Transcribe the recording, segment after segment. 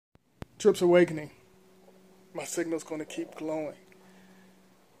Trip's awakening. My signal's going to keep glowing.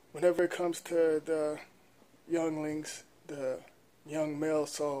 Whenever it comes to the younglings, the young male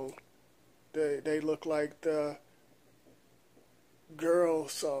soul, they look like the girl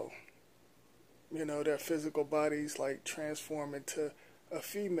soul. You know, their physical bodies like transform into a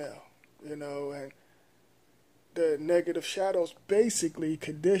female, you know, and the negative shadows basically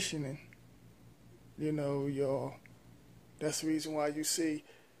conditioning, you know, y'all. That's the reason why you see,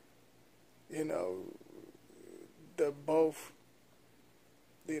 you know, the both,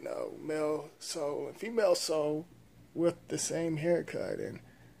 you know, male soul and female soul with the same haircut, and,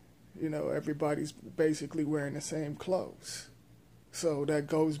 you know, everybody's basically wearing the same clothes. So that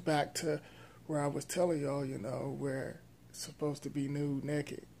goes back to where I was telling y'all, you know, where it's supposed to be nude,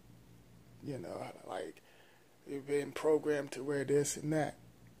 naked. You know, like, you've been programmed to wear this and that,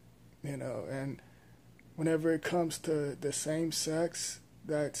 you know, and whenever it comes to the same sex,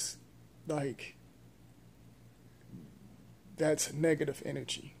 that's like, that's negative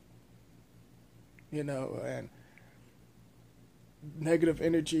energy, you know, and negative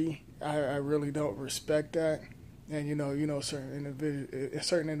energy, I really don't respect that. And, you know,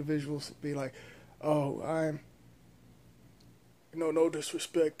 certain individuals be like, oh, I'm, you know, no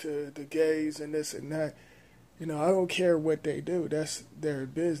disrespect to the gays and this and that. You know, I don't care what they do. That's their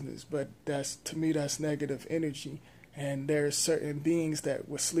business. But that's, to me, that's negative energy. And there's certain beings that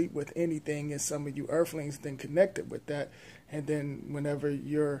will sleep with anything, and some of you earthlings then connected with that. And then whenever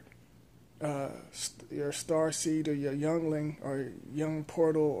your star seed or your youngling or young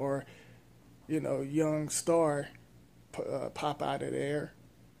portal or, you know, young star pop out of there,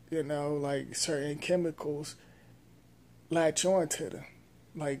 you know, like certain chemicals latch on to them,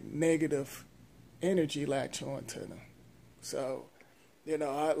 like negative energy latch on to them. So, you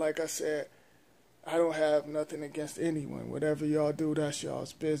know, like I said, I don't have nothing against anyone. Whatever y'all do, that's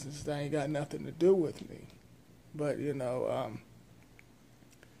y'all's business. That ain't got nothing to do with me. But, you know,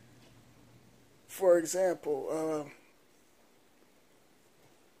 for example,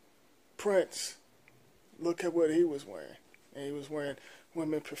 Prince, look at what he was wearing. And he was wearing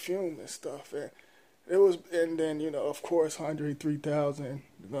women perfume and stuff. And it was, and then, you know, of course, Andre 3000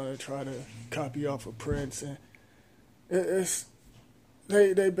 gonna try to copy off of Prince, and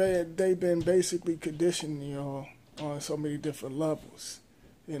they been basically conditioning y'all on so many different levels.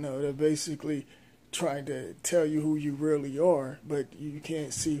 You know, they're basically trying to tell you who you really are, but you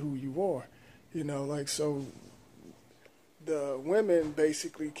can't see who you are. You know, like, so the women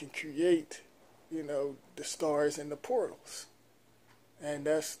basically can create, you know, the stars and the portals, and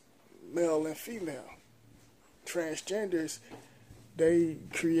that's male and female. Transgenders, they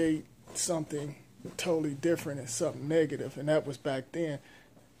create something totally different and something negative, and that was back then.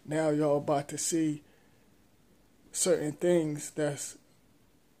 Now y'all about to see certain things that's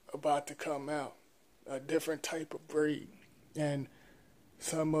about to come out, a different type of breed, and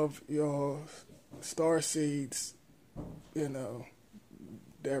some of your star seeds, you know,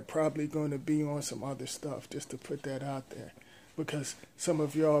 they're probably going to be on some other stuff, just to put that out there, because some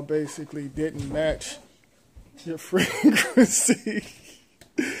of y'all basically didn't match your frequency.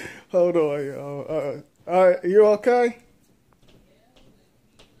 Hold on, y'all. All right, you okay?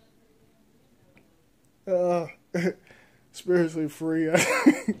 Spiritually free.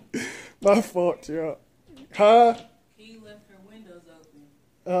 My fault, y'all. Huh? He left her windows open.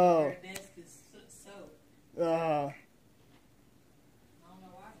 Oh. Her desk is soaked. Uh, I don't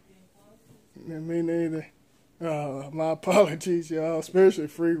know why she didn't close it. Me neither. My apologies, y'all. Spiritually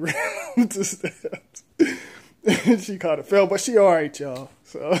free ran up the steps. She caught it fell, but she all right, y'all.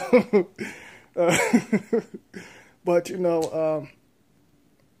 So, but, you know,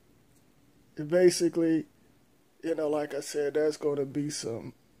 basically, you know, like I said, there's going to be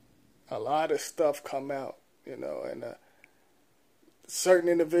a lot of stuff come out, you know, and certain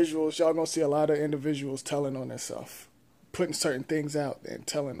individuals, y'all going to see a lot of individuals telling on themselves, putting certain things out and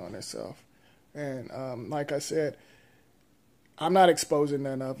telling on themselves. And like I said, I'm not exposing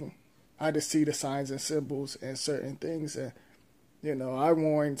none of them. I just see the signs and symbols and certain things. And, you know, I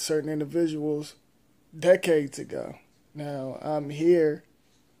warned certain individuals decades ago. Now, I'm here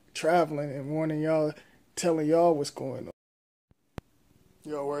traveling and warning y'all, telling y'all what's going on.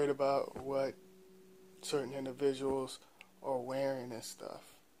 Y'all worried about what certain individuals are wearing and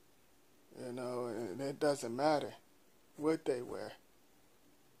stuff. You know, and it doesn't matter what they wear.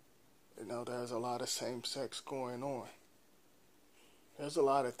 You know, there's a lot of same-sex going on. There's a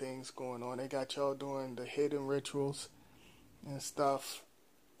lot of things going on. They got y'all doing the hidden rituals and stuff,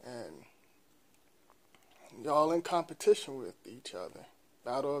 and y'all in competition with each other.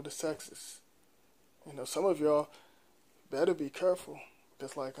 Battle of the sexes. You know, some of y'all better be careful,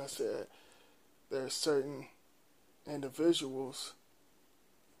 Because like I said, there's certain individuals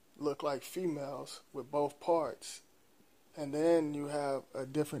look like females with both parts. And then you have a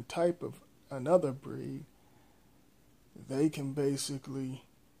different type of another breed. They can basically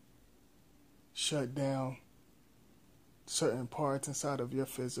shut down certain parts inside of your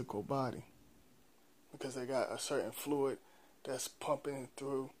physical body because they got a certain fluid that's pumping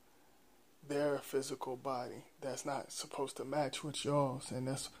through their physical body that's not supposed to match with y'all's, and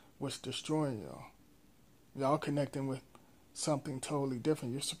that's what's destroying y'all. Y'all connecting with something totally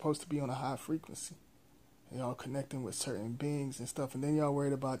different. You're supposed to be on a high frequency. Y'all connecting with certain beings and stuff, and then y'all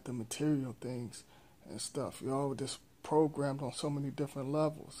worried about the material things and stuff. Y'all just programmed on so many different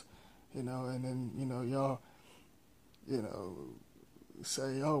levels, and then, y'all,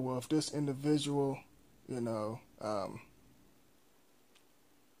 say, oh, well, if this individual,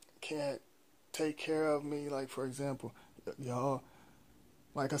 can't take care of me, like, for example, y'all,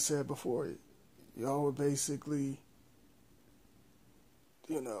 like I said before, y'all would basically,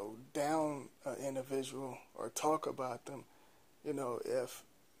 down an individual or talk about them, if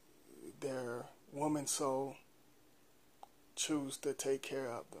their woman soul choose to take care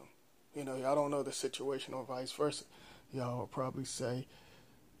of them. Y'all don't know the situation or vice versa. Y'all will probably say,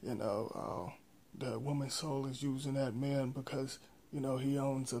 the woman soul is using that man because, he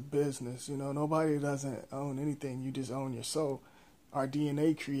owns a business. Nobody doesn't own anything. You just own your soul. Our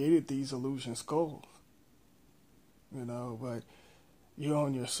DNA created these illusion skulls, but you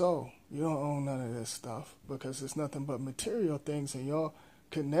own your soul. You don't own none of this stuff because it's nothing but material things, and y'all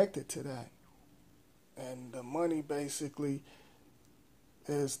connected to that. And the money basically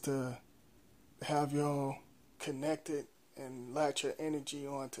is to have y'all connected and latch your energy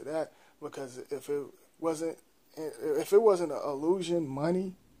onto that, because if it wasn't an illusion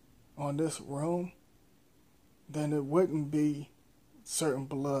money on this room, then it wouldn't be certain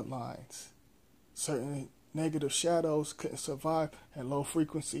bloodlines. Certain negative shadows couldn't survive in low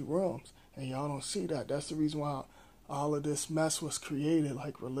frequency rooms, and y'all don't see that. That's the reason why all of this mess was created,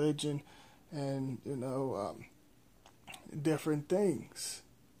 like religion and different things,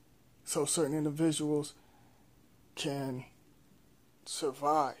 so certain individuals can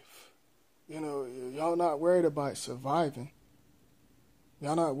survive. Y'all not worried about surviving.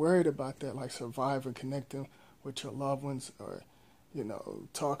 Y'all not worried about that, like surviving, connecting with your loved ones, or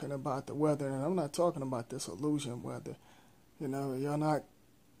talking about the weather. And I'm not talking about this illusion weather. You're not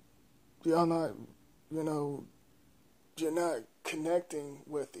connecting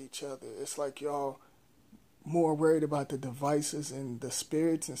with each other. It's like y'all more worried about the devices and the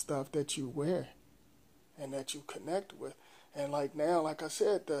spirits and stuff that you wear and that you connect with. And like now, like I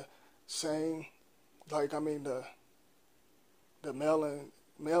said, the same, the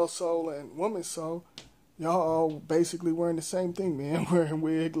male soul and woman soul, y'all all basically wearing the same thing, man. Wearing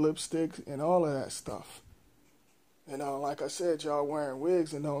wig, lipstick, and all of that stuff. Like I said, y'all wearing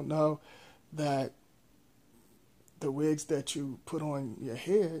wigs and don't know that the wigs that you put on your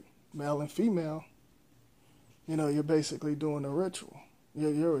head, male and female, you're basically doing a ritual.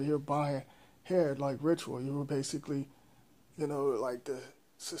 You're buying hair like ritual. You were basically, like the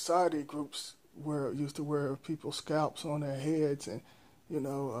society groups used to wear people's scalps on their heads and,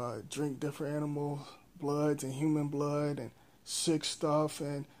 drink different animals' bloods and human blood and sick stuff,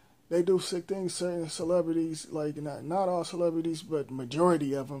 and they do sick things. Certain celebrities, like not all celebrities, but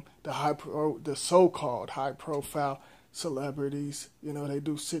majority of them, the so-called high-profile celebrities, they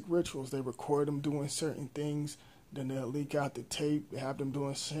do sick rituals. They record them doing certain things, then they'll leak out the tape. They have them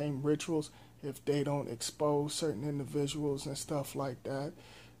doing same rituals if they don't expose certain individuals and stuff like that.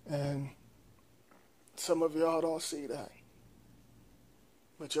 And some of y'all don't see that,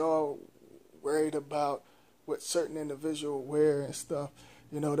 but y'all worried about what certain individual wear and stuff.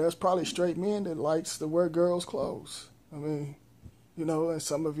 There's probably straight men that likes to wear girls' clothes. I mean, and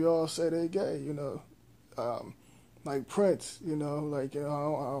some of y'all say they gay, like Prince, I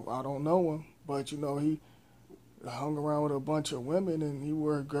don't know him, but, he hung around with a bunch of women and he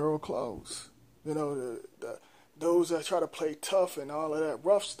wore girl clothes. Those that try to play tough and all of that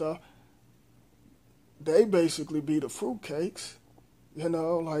rough stuff, they basically be the fruitcakes,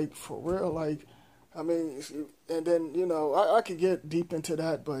 like for real, like, I mean, and then, I could get deep into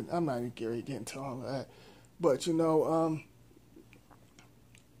that, but I'm not going to get into all of that. But,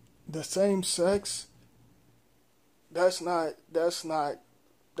 the same sex, that's not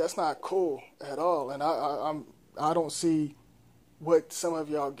cool at all. And I don't see what some of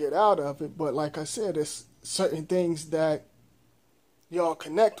y'all get out of it. But like I said, it's certain things that y'all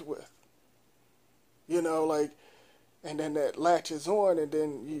connect with, and then that latches on, and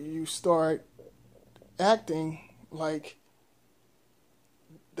then you start acting like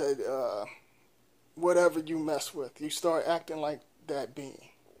that whatever you mess with, you start acting like that being.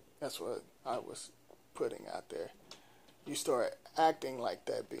 That's what I was putting out there. You start acting like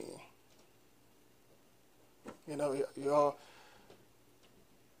that being. You know,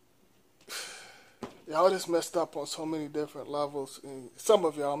 y'all just messed up on so many different levels. And some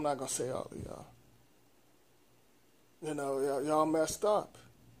of y'all, I'm not gonna say all of y'all. You know, y'all messed up.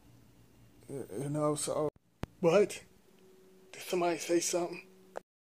 You know, so. What? Did somebody say something?